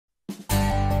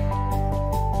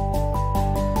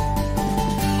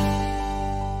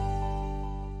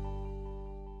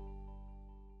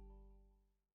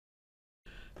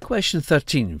Question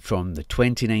 13 from the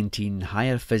 2019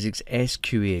 Higher Physics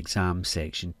SQA exam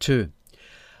section 2.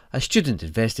 A student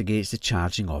investigates the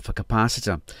charging of a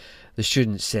capacitor. The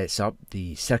student sets up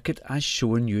the circuit as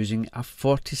shown using a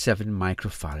 47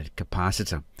 microfarad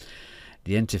capacitor.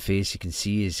 The interface, you can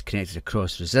see, is connected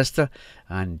across the resistor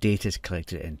and data is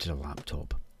collected into the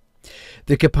laptop.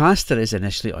 The capacitor is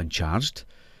initially uncharged.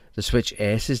 The switch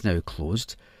S is now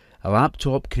closed. A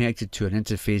laptop connected to an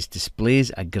interface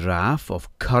displays a graph of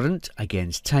current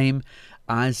against time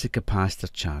as the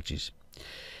capacitor charges.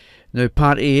 Now,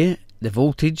 part A, the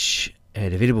voltage, the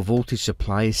variable voltage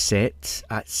supply is set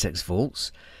at 6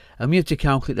 volts, and we have to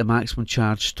calculate the maximum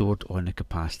charge stored on the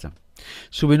capacitor.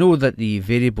 So we know that the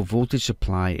variable voltage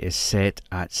supply is set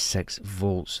at 6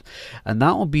 volts, and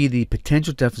that will be the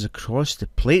potential difference across the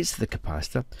plates of the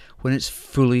capacitor when it's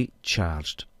fully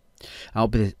charged. That'll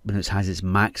be when it has its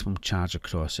maximum charge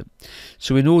across it.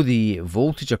 So we know the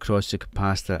voltage across the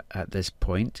capacitor at this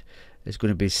point is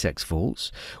going to be 6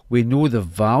 volts. We know the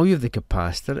value of the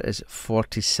capacitor is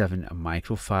 47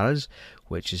 microfarads,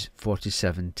 which is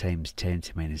 47 times 10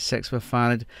 to minus 6 of a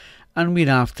farad, and we're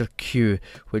after Q,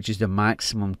 which is the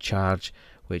maximum charge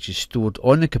which is stored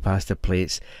on the capacitor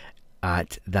plates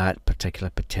at that particular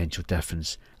potential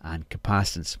difference and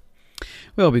capacitance.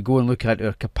 Well, we go and look at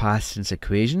our capacitance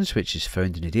equations, which is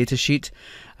found in the data sheet,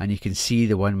 and you can see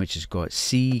the one which has got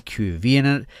CQV in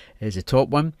it is the top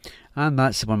one, and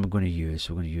that's the one we're going to use.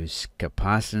 So we're going to use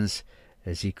capacitance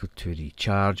is equal to the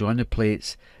charge on the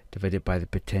plates divided by the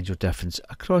potential difference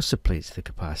across the plates of the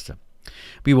capacitor.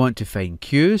 We want to find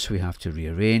Q, so we have to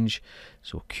rearrange.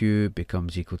 So Q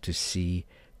becomes equal to C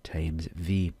times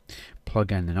V.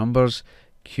 Plug in the numbers.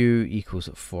 Q equals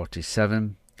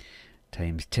 47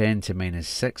 times 10 to minus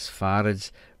 6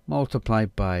 farads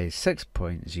multiplied by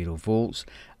 6.0 volts,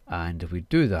 and if we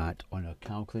do that on our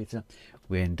calculator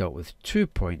we end up with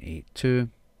 2.82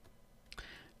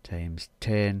 times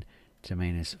 10 to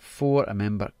minus 4.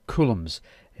 Remember, coulombs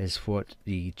is what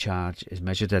the charge is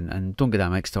measured in, and don't get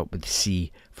that mixed up with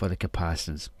C for the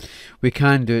capacitance. We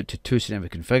can do it to 2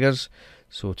 significant figures,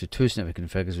 so to 2 significant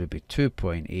figures would be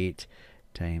 2.8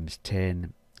 times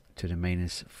 10 to the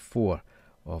minus 4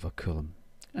 of a coulomb,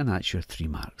 and that's your 3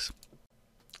 marks.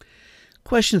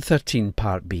 Question 13,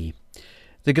 part B.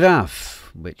 The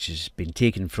graph, which has been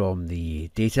taken from the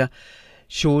data,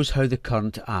 shows how the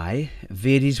current I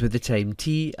varies with the time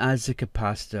t as the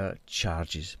capacitor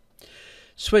charges.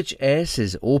 Switch S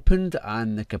is opened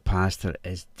and the capacitor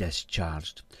is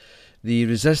discharged. The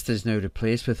resistor is now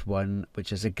replaced with one which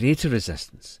has a greater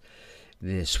resistance.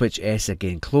 The switch S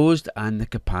again closed and the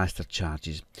capacitor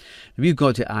charges. We've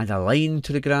got to add a line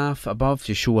to the graph above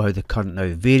to show how the current now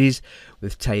varies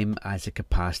with time as the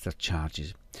capacitor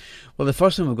charges. Well, the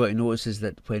first thing we've got to notice is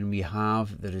that when we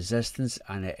have the resistance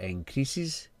and it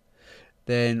increases,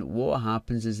 then what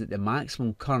happens is that the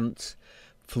maximum current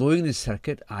flowing in the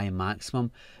circuit, I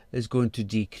maximum, is going to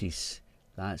decrease.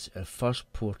 That's our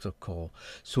first port of call.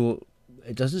 So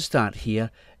it doesn't start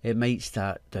here, it might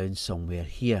start down somewhere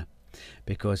here,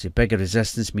 because the bigger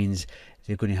resistance means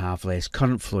they're going to have less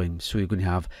current flowing, so you're going to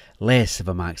have less of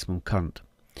a maximum current.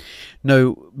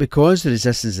 Now, because the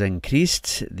resistance is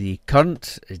increased, the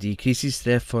current decreases,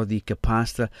 therefore the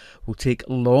capacitor will take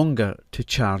longer to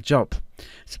charge up.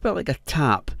 It's a bit like a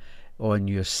tap on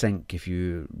your sink. If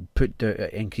you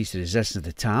increase the resistance of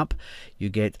the tap, you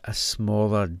get a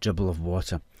smaller dribble of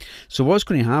water. So what's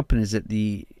going to happen is that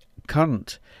the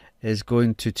current is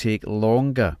going to take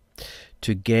longer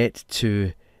to get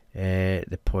to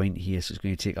the point here, so it's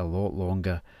going to take a lot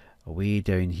longer away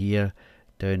down here,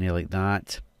 down there like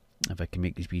that, if I can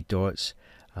make these wee dots,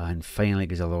 and finally it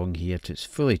goes along here till it's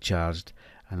fully charged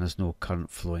and there's no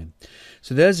current flowing.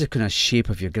 So there's the kind of shape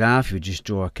of your graph. You would just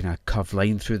draw a kind of curved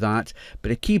line through that, but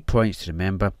the key points to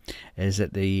remember is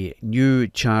that the new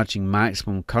charging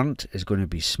maximum current is going to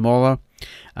be smaller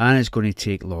and it's going to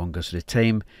take longer, so the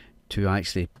time to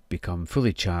actually become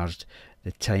fully charged,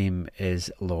 the time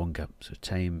is longer. So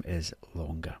time is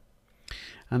longer.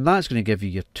 And that's going to give you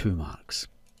your 2 marks.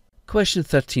 Question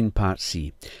 13, part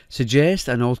C. Suggest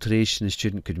an alteration the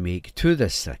student could make to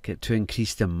this circuit to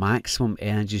increase the maximum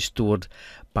energy stored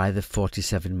by the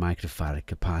 47 microfarad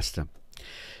capacitor.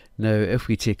 Now, if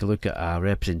we take a look at a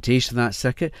representation of that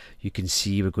circuit, you can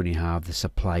see we're going to have the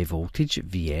supply voltage,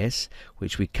 Vs,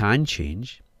 which we can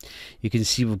change. You can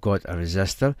see we've got a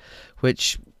resistor,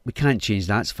 which we can't change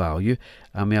that value,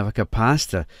 and we have a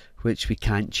capacitor, which we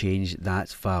can't change that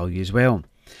value as well.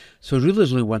 So really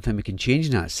there's only one thing we can change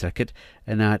in that circuit,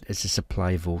 and that is the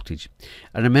supply voltage.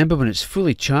 And remember, when it's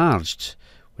fully charged,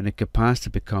 when the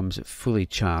capacitor becomes fully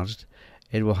charged,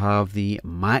 it will have the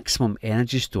maximum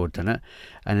energy stored in it,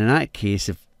 and in that case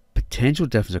the potential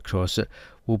difference across it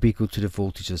will be equal to the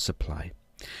voltage of the supply.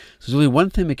 So there's only one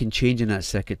thing we can change in that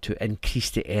circuit to increase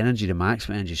the energy, the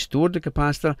maximum energy stored in the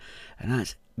capacitor, and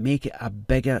that's make it a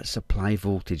bigger supply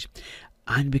voltage.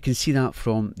 And we can see that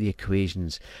from the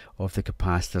equations of the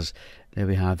capacitors. There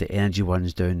we have the energy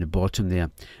ones down the bottom there,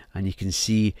 and you can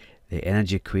see the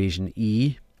energy equation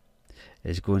E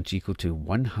is going to equal to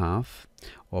 1/2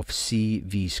 of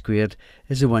CV squared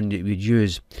is the one that we'd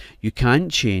use. You can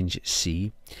change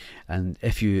C, and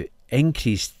if you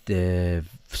increase the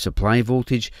supply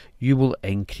voltage, you will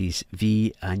increase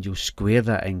V, and you'll square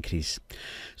that increase.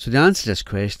 So the answer to this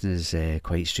question is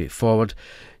quite straightforward.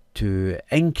 To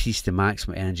increase the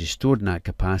maximum energy stored in that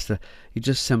capacitor, you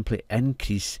just simply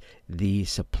increase the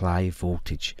supply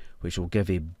voltage, which will give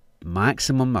a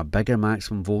bigger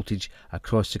maximum voltage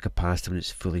across the capacitor when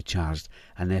it's fully charged,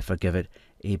 and therefore give it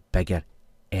a bigger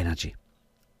energy.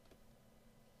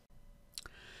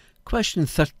 Question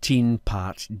 13,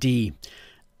 part D,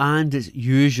 and it's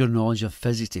use your knowledge of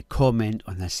physics to comment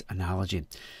on this analogy.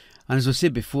 And as I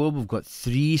said before, we've got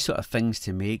three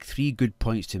good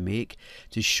points to make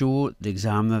to show the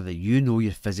examiner that you know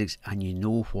your physics and you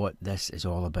know what this is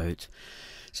all about.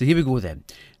 So here we go then.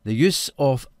 The use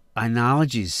of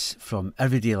analogies from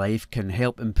everyday life can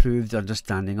help improve the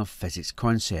understanding of physics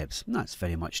concepts. And that's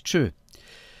very much true.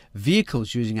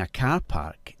 Vehicles using a car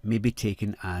park may be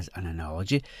taken as an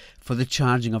analogy for the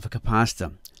charging of a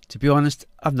capacitor. To be honest,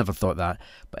 I've never thought that,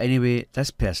 but anyway, this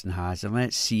person has, and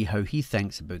let's see how he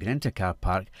thinks about getting into a car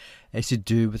park is to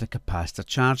do with a capacitor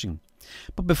charging.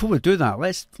 But before we do that,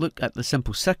 let's look at the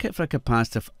simple circuit for a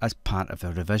capacitor as part of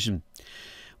our revision.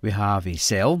 We have a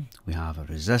cell, we have a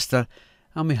resistor,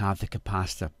 and we have the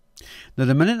capacitor. Now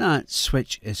the minute that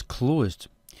switch is closed,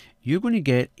 you're going to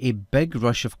get a big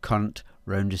rush of current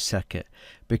round the circuit,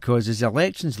 because as the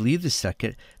electrons leave the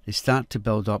circuit, they start to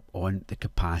build up on the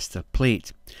capacitor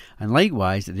plate, and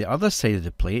likewise at the other side of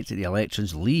the plate the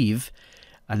electrons leave,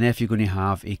 and therefore you're going to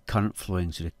have a current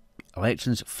flowing. So the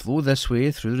electrons flow this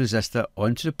way through the resistor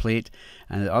onto the plate,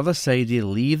 and at the other side they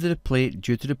leave the plate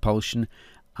due to repulsion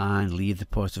and leave the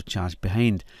positive charge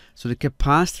behind. So the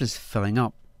capacitor is filling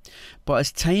up, but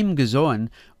as time goes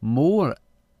on, more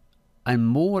and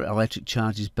more electric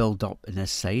charges build up in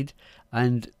this side,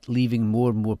 and leaving more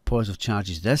and more positive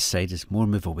charges this side as more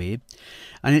move away.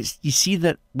 And you see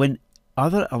that when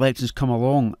other electrons come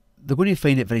along, they're going to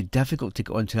find it very difficult to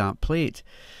get onto that plate,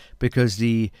 because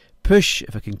the push,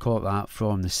 if I can call it that,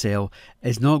 from the cell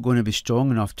is not going to be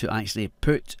strong enough to actually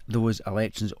put those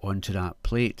electrons onto that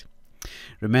plate.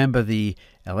 Remember, the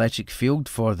electric field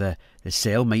for the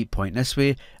cell might point this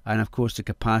way, and of course the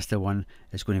capacitor one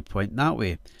is going to point that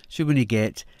way. So you're going to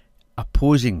get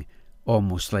opposing,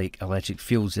 almost like electric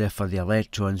fields, therefore the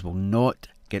electrons will not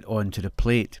get onto the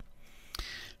plate.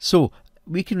 So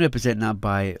we can represent that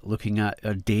by looking at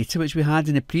our data which we had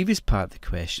in the previous part of the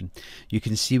question. You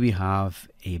can see we have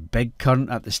a big current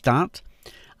at the start,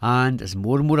 and as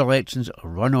more and more electrons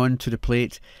run onto the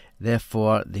plate,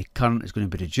 therefore the current is going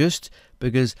to be reduced,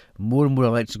 because more and more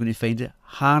electrons are going to find it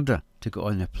harder to get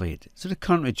on the plate. So the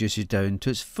current reduces down to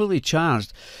it's fully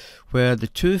charged, where the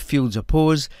two fields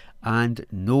oppose and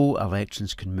no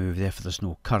electrons can move, therefore there's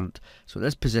no current. So at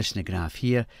this position of the graph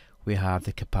here, we have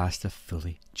the capacitor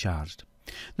fully charged.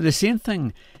 Now the same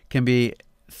thing can be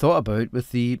thought about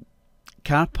with the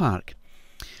car park.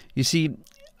 You see,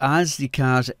 as the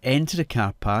cars enter the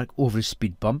car park over a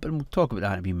speed bump, and we'll talk about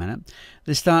that in a wee minute,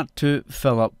 they start to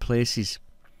fill up places,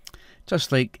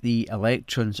 just like the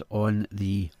electrons on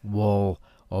the wall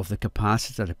of the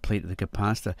capacitor, the plate of the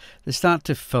capacitor. They start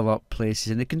to fill up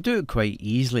places, and they can do it quite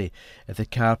easily if the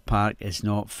car park is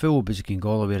not full, because you can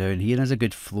go all the way around here and there's a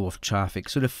good flow of traffic.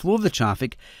 So the flow of the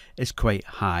traffic is quite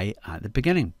high at the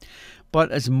beginning,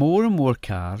 but as more and more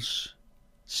cars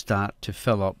start to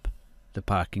fill up the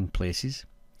parking places,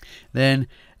 then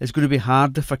it's going to be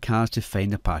harder for cars to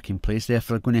find a parking place.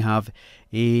 Therefore, they're going to have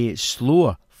a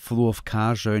slower flow of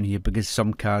cars around here, because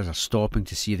some cars are stopping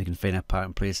to see if they can find a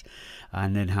parking place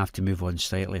and then have to move on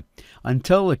slightly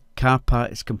until the car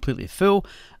park is completely full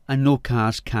and no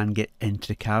cars can get into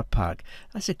the car park.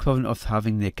 That's equivalent of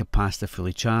having the capacitor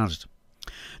fully charged.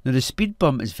 Now the speed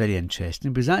bump is very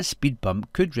interesting, because that speed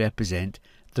bump could represent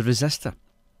the resistor,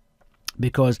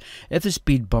 because if the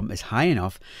speed bump is high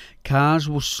enough, cars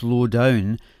will slow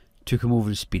down to come over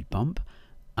the speed bump,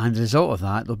 and as a result of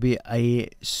that there'll be a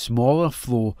smaller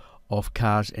flow of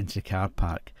cars into the car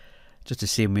park. Just the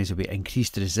same way as we increase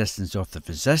the resistance of the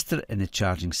resistor in the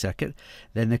charging circuit,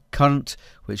 then the current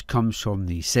which comes from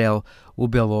the cell will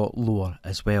be a lot lower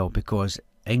as well, because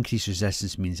increased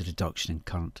resistance means a reduction in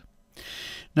current.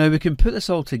 Now we can put this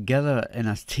all together in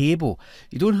a table.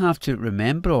 You don't have to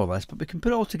remember all this, but we can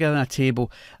put it all together in a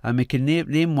table, and we can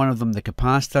name one of them the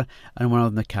capacitor and one of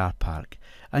them the car park,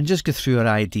 and just go through our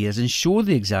ideas and show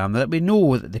the examiner that we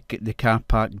know that the car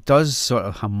park does sort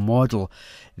of model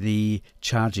the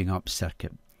charging up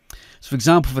circuit. So for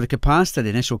example, for the capacitor, the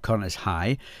initial current is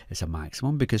high, it's a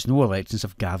maximum, because no electrons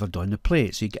have gathered on the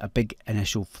plate, so you get a big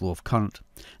initial flow of current.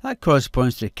 That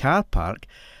corresponds to the car park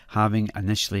having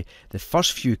initially the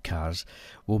first few cars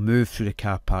will move through the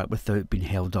car park without being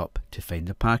held up to find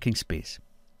a parking space.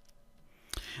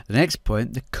 The next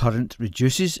point, the current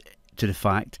reduces to the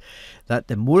fact that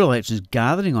the more electrons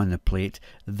gathering on the plate,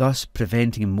 thus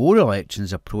preventing more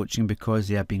electrons approaching because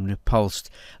they are being repulsed,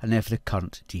 and therefore the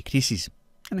current decreases.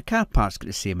 And the car park's got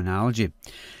the same analogy.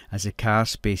 As the car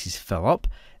spaces fill up,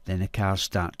 then the cars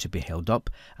start to be held up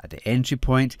at the entry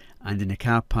point and in the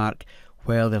car park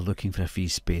while they're looking for a free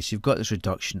space. You've got this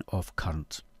reduction of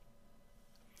current.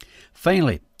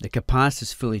 Finally, the capacitor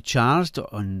is fully charged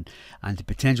and the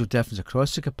potential difference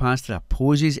across the capacitor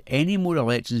opposes any more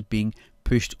electrons being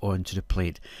pushed onto the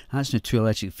plate. That's when the two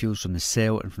electric fields from the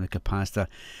cell and from the capacitor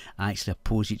actually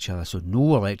oppose each other, so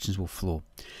no electrons will flow.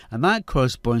 And that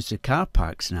corresponds to the car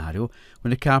park scenario when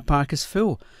the car park is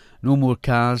full. No more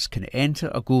cars can enter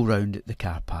or go round the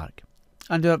car park.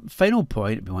 And our final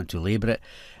point, if we want to labour it,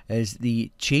 is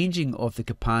the changing of the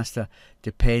capacitor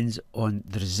depends on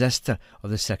the resistor of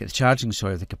the circuit. The charging,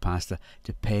 of the capacitor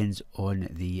depends on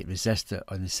the resistor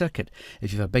on the circuit.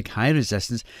 If you have a big high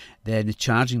resistance, then the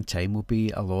charging time will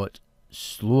be a lot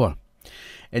slower.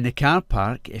 In the car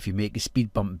park, if you make the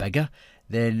speed bump bigger,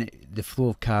 then the flow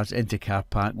of cars into the car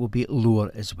park will be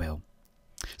lower as well.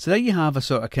 So there you have a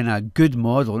sort of kind of good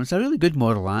model, and it's a really good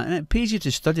model, and it pays you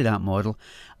to study that model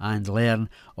and learn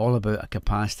all about a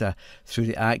capacitor through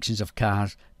the actions of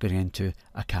cars going into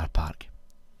a car park.